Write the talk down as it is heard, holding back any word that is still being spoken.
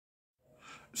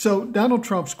So Donald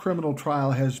Trump's criminal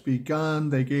trial has begun.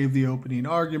 They gave the opening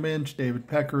arguments. David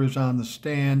Pecker is on the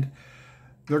stand.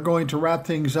 They're going to wrap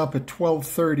things up at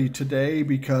 12:30 today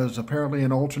because apparently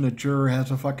an alternate juror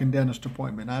has a fucking dentist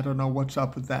appointment. I don't know what's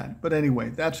up with that. But anyway,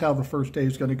 that's how the first day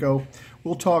is going to go.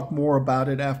 We'll talk more about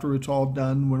it after it's all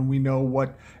done when we know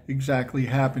what exactly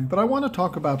happened. But I want to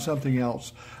talk about something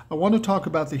else. I want to talk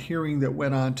about the hearing that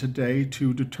went on today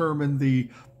to determine the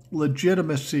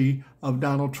legitimacy of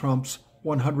Donald Trump's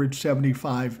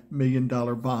 $175 million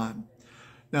bond.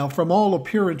 Now, from all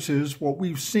appearances, what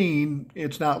we've seen,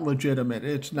 it's not legitimate.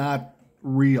 It's not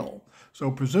real. So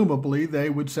presumably they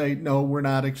would say, no, we're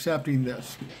not accepting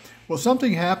this. Well,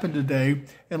 something happened today,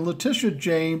 and Letitia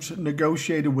James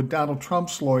negotiated with Donald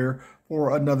Trump's lawyer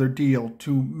for another deal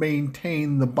to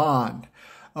maintain the bond.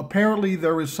 Apparently,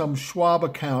 there is some Schwab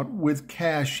account with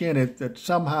cash in it that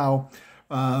somehow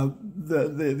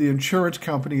the insurance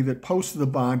company that posted the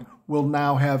bond will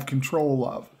now have control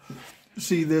of.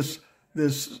 See, this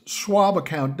Schwab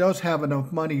account does have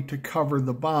enough money to cover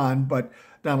the bond, but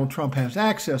Donald Trump has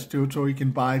access to it so he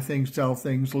can buy things, sell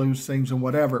things, lose things, and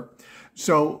whatever.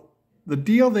 So the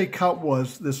deal they cut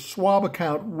was this Schwab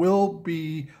account will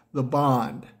be the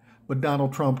bond, but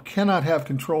Donald Trump cannot have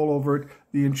control over it.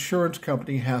 The insurance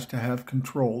company has to have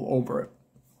control over it.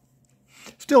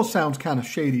 Still sounds kind of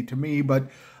shady to me, but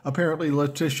apparently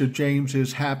Letitia James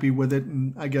is happy with it,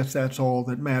 and I guess that's all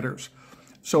that matters.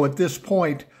 So at this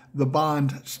point, the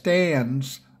bond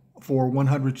stands for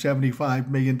 $175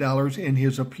 million in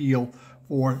his appeal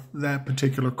for that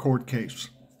particular court case.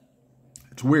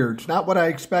 It's weird. It's not what I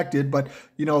expected, but,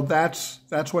 you know, that's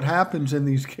what happens in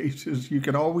these cases. You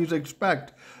can always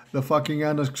expect the fucking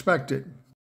unexpected.